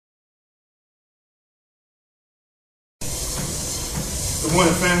Good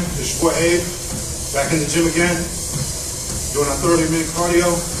morning, fam. It's your boy Abe, back in the gym again, doing our 30-minute cardio.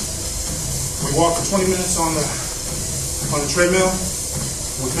 We walk for 20 minutes on the treadmill.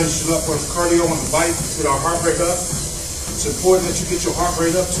 We finish it up with cardio on the bike, get our heart rate up. It's important that you get your heart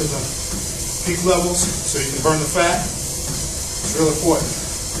rate up to the peak levels so you can burn the fat. It's real important.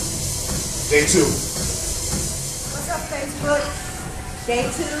 Day 2. What's up, Facebook? Day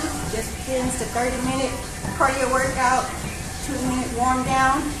 2 just begins the 30-minute cardio workout. 2-minute warm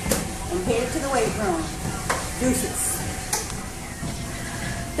down, and headed to the weight room. Deuces.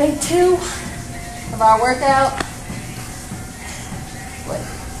 Day 2 of our workout. What,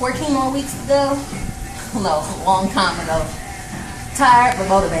 14 more weeks to go? No, a long time ago. Tired but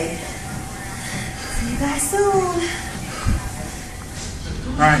motivated. See you guys soon.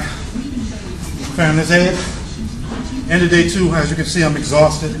 Alright, fam, this is it. End of day 2. As you can see, I'm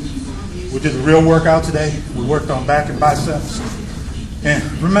exhausted. We did the real workout today. We worked on back and biceps. And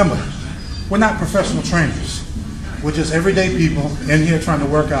remember, we're not professional trainers. We're just everyday people in here trying to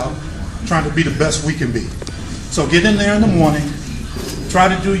work out, trying to be the best we can be. So get in there in the morning.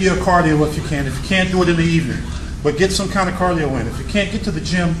 Try to do your cardio if you can. If you can't, do it in the evening. But get some kind of cardio in. If you can't get to the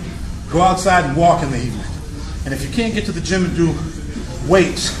gym, go outside and walk in the evening. And if you can't get to the gym and do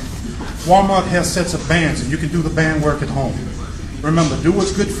weights, Walmart has sets of bands and you can do the band work at home. Remember, do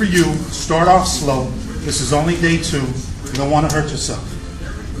what's good for you. Start off slow. This is only day 2. You don't want to hurt yourself.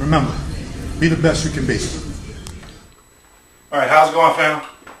 Remember, be the best you can be. All right, how's it going, fam?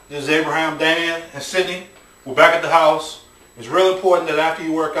 This is Abraham, Dan, and Sydney. We're back at the house. It's really important that after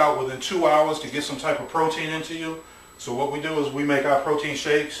you work out within 2 hours to get some type of protein into you. So what we do is we make our protein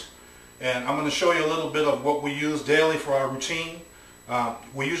shakes. And I'm going to show you a little bit of what we use daily for our routine.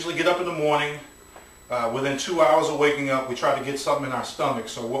 We usually get up in the morning. Within 2 hours of waking up, we try to get something in our stomach.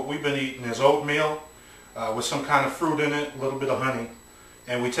 So what we've been eating is oatmeal with some kind of fruit in it, a little bit of honey,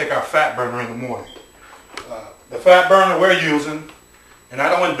 and we take our fat burner in the morning. The fat burner we're using, and I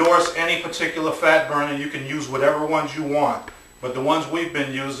don't endorse any particular fat burner. You can use whatever ones you want, but the ones we've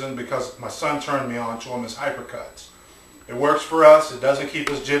been using, because my son turned me on to them, is Hypercuts. It works for us. It doesn't keep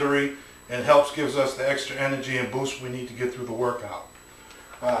us jittery, and it gives us the extra energy and boost we need to get through the workout.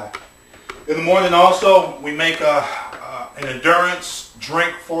 In the morning also, we make an endurance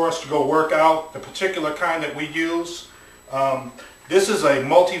drink for us to go work out. The particular kind that we use, this is a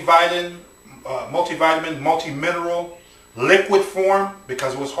multivitamin, multi-mineral liquid form,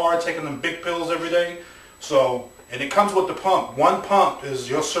 because it was hard taking them big pills every day. So, and it comes with the pump. One pump is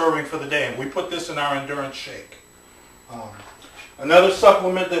your serving for the day, and we put this in our endurance shake. Another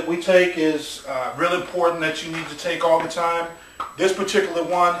supplement that we take is real important that you need to take all the time. This particular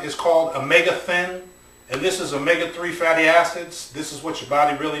one is called Omega Thin, and this is omega-3 fatty acids. This is what your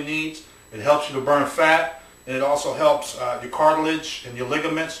body really needs. It helps you to burn fat, and it also helps your cartilage and your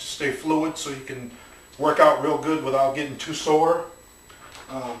ligaments to stay fluid so you can work out real good without getting too sore.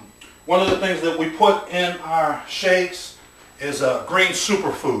 One of the things that we put in our shakes is a green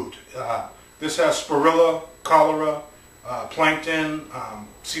superfood. This has spirulina, cholera, plankton,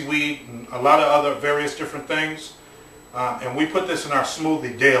 seaweed, and a lot of other various different things. And we put this in our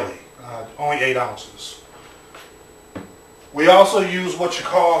smoothie daily, only 8 ounces. We also use what you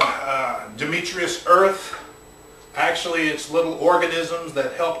call Demetrius Earth. Actually, it's little organisms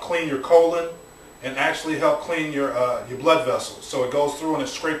that help clean your colon and actually help clean your blood vessels. So it goes through and it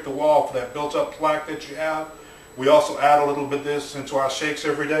scrapes the wall for that built-up plaque that you have. We also add a little bit of this into our shakes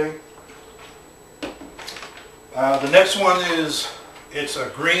every day. The next one is, it's a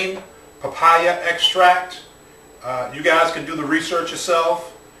green papaya extract. You guys can do the research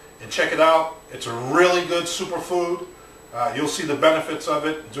yourself and check it out. It's a really good superfood. You'll see the benefits of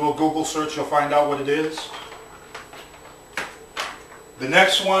it. Do a Google search, you'll find out what it is. The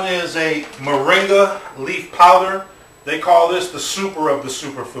next one is a moringa leaf powder. They call this the super of the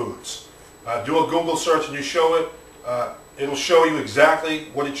superfoods. Do a Google search and you show it. It'll show you exactly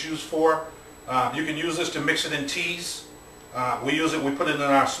what it's used for. You can use this to mix it in teas. We use it, we put it in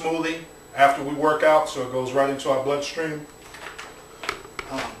our smoothie after we work out, so it goes right into our bloodstream.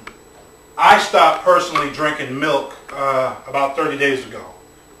 I stopped personally drinking milk about 30 days ago.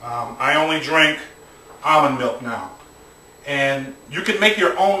 I only drink almond milk now. And you can make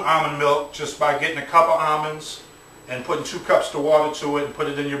your own almond milk just by getting a cup of almonds and putting 2 cups of water to it and put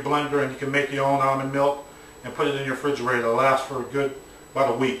it in your blender, and you can make your own almond milk and put it in your refrigerator. It'll last for about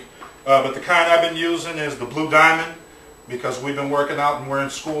a week. But the kind I've been using is the Blue Diamond, because we've been working out and we're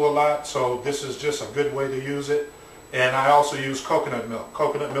in school a lot, so this is just a good way to use it. And I also use coconut milk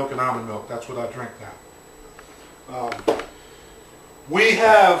and almond milk. That's what I drink now. We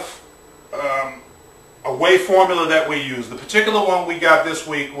have a whey formula that we use. The particular one we got this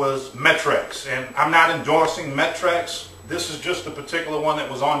week was Metrex, and I'm not endorsing Metrex. This is just the particular one that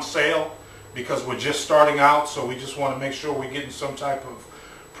was on sale because we're just starting out, so we just want to make sure we're getting some type of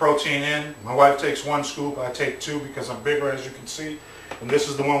protein in. My wife takes 1 scoop, I take 2 because I'm bigger, as you can see, and this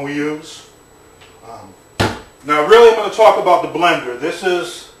is the one we use. Now really I'm going to talk about the blender. This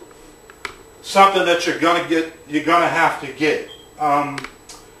is something that you're going to have to get.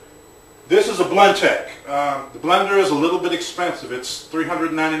 This is a Blendtec. The blender is a little bit expensive. It's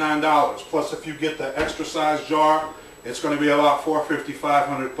 $399. Plus if you get the extra size jar, it's going to be about $450,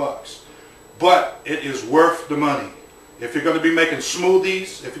 $500. But it is worth the money. If you're going to be making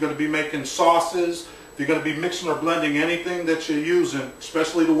smoothies, if you're going to be making sauces, if you're going to be mixing or blending anything that you're using,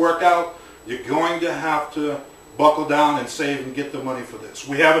 especially to work out, you're going to have to buckle down and save and get the money for this.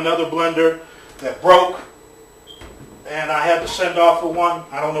 We have another blender that broke, and I had to send off for one.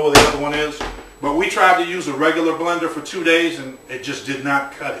 I don't know where the other one is, but we tried to use a regular blender for 2 days and it just did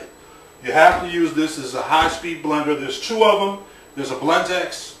not cut it. You have to use this as a high-speed blender. There's 2 of them. There's a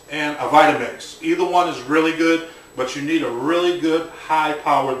Blendtec and a Vitamix. Either one is really good, but you need a really good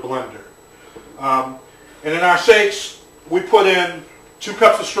high-powered blender. And in our shakes, we put in 2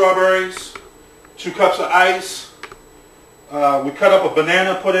 cups of strawberries, 2 cups of ice. We cut up a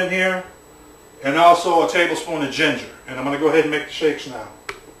banana, put in here, and also a tablespoon of ginger. And I'm going to go ahead and make the shakes now.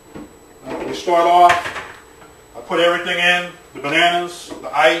 We start off, I put everything in, the bananas, the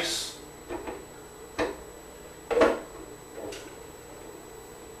ice.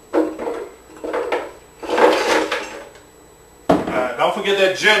 Don't forget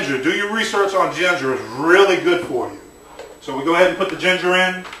that ginger. Do your research on ginger. It's really good for you. So we go ahead and put the ginger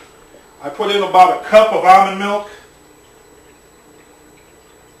in. I put in about a cup of almond milk.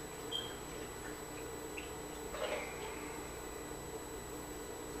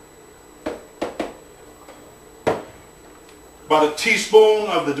 About a teaspoon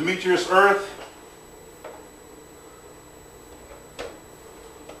of the Demetrius Earth.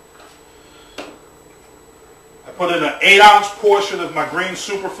 I put in an 8-ounce portion of my green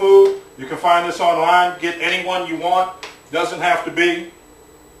superfood. You can find this online. Get any one you want. Doesn't have to be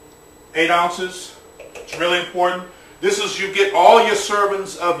 8 ounces. It's really important. This is, you get all your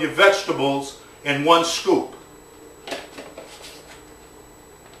servings of your vegetables in 1 scoop.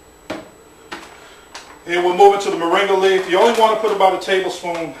 Here we're moving to the moringa leaf. You only want to put about a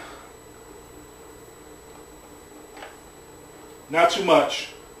tablespoon. Not too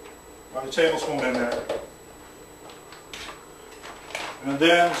much. About a tablespoon in there. And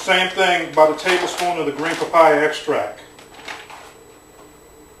then, same thing, about a tablespoon of the green papaya extract.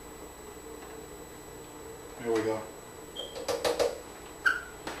 There we go.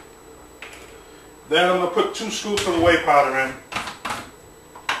 Then I'm going to put 2 scoops of the whey powder in.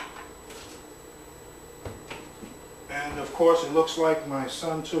 And of course it looks like my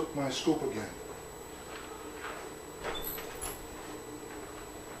son took my scoop again.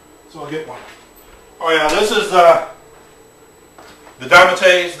 So I'll get one. Oh yeah, this is the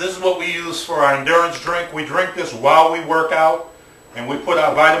Dimetase. This is what we use for our endurance drink. We drink this while we work out, and we put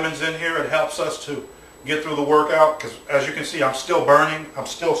our vitamins in here. It helps us to get through the workout, because as you can see, I'm still burning. I'm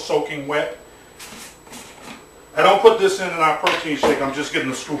still soaking wet. I don't put this in our protein shake. I'm just getting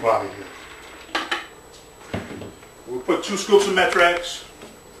the scoop out of here. We'll put 2 scoops of Metrex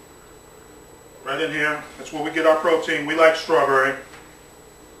right in here. That's where we get our protein. We like strawberry.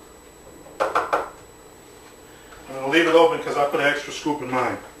 I'm going to leave it open because I put an extra scoop in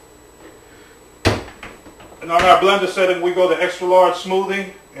mine. And on our blender setting, we go to extra large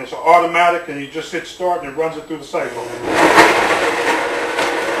smoothie. It's an automatic, and you just hit start and it runs it through the cycle.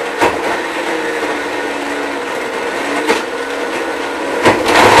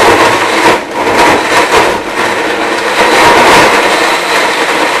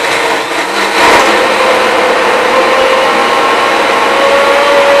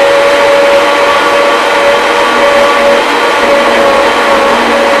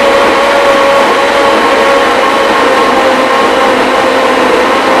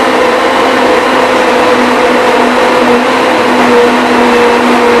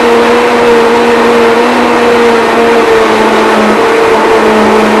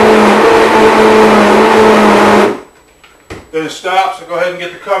 Then it stops. So go ahead and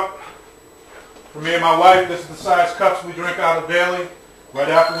get the cup. For me and my wife, this is the size cups we drink out of daily, right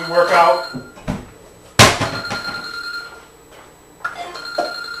after we work out.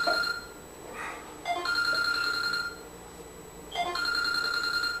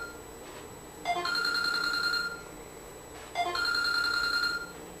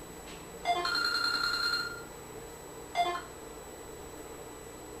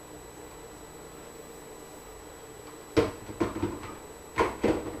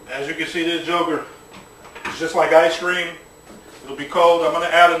 As you can see, this joker is just like ice cream. It'll be cold. I'm going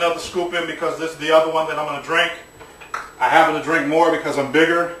to add another scoop in because this is the other one that I'm going to drink. I happen to drink more because I'm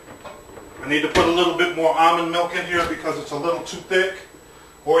bigger. I need to put a little bit more almond milk in here because it's a little too thick.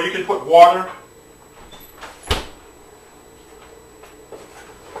 Or you can put water.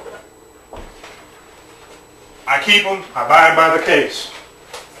 I keep them. I buy them by the case.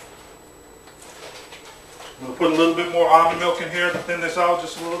 I'm going to put a little bit more almond milk in here to thin this out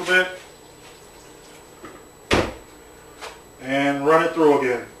just a little bit. And run it through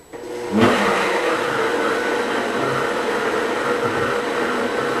again.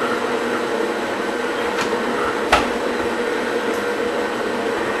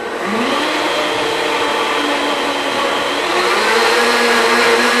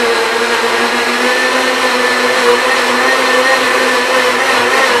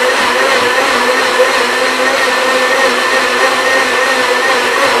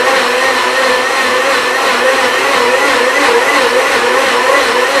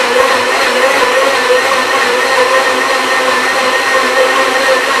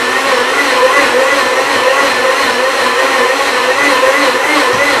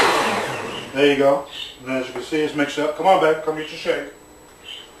 There you go. And as you can see, it's mixed up. Come on, babe. Come get your shake.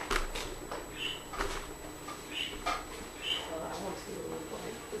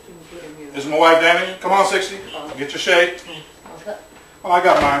 This is my wife, Danny. Come on, 60. Get your shake. Oh, I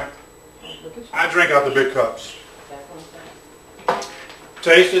got mine. I drink out the big cups.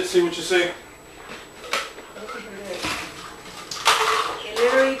 Taste it. See what you see. It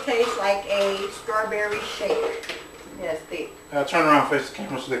literally tastes like a strawberry shake. Yes, thick. Turn around, face the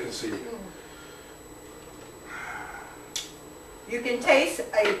camera so they can see you. You can taste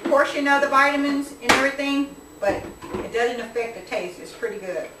a portion of the vitamins and everything, but it doesn't affect the taste. It's pretty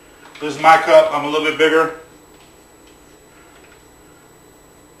good. This is my cup. I'm a little bit bigger.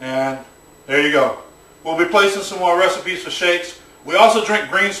 And there you go. We'll be placing some more recipes for shakes. We also drink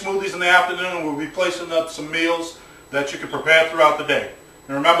green smoothies in the afternoon, and we'll be placing up some meals that you can prepare throughout the day.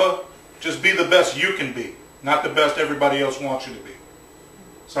 And remember, just be the best you can be, not the best everybody else wants you to be.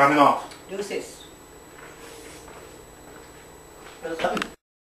 Signing off. Deuces.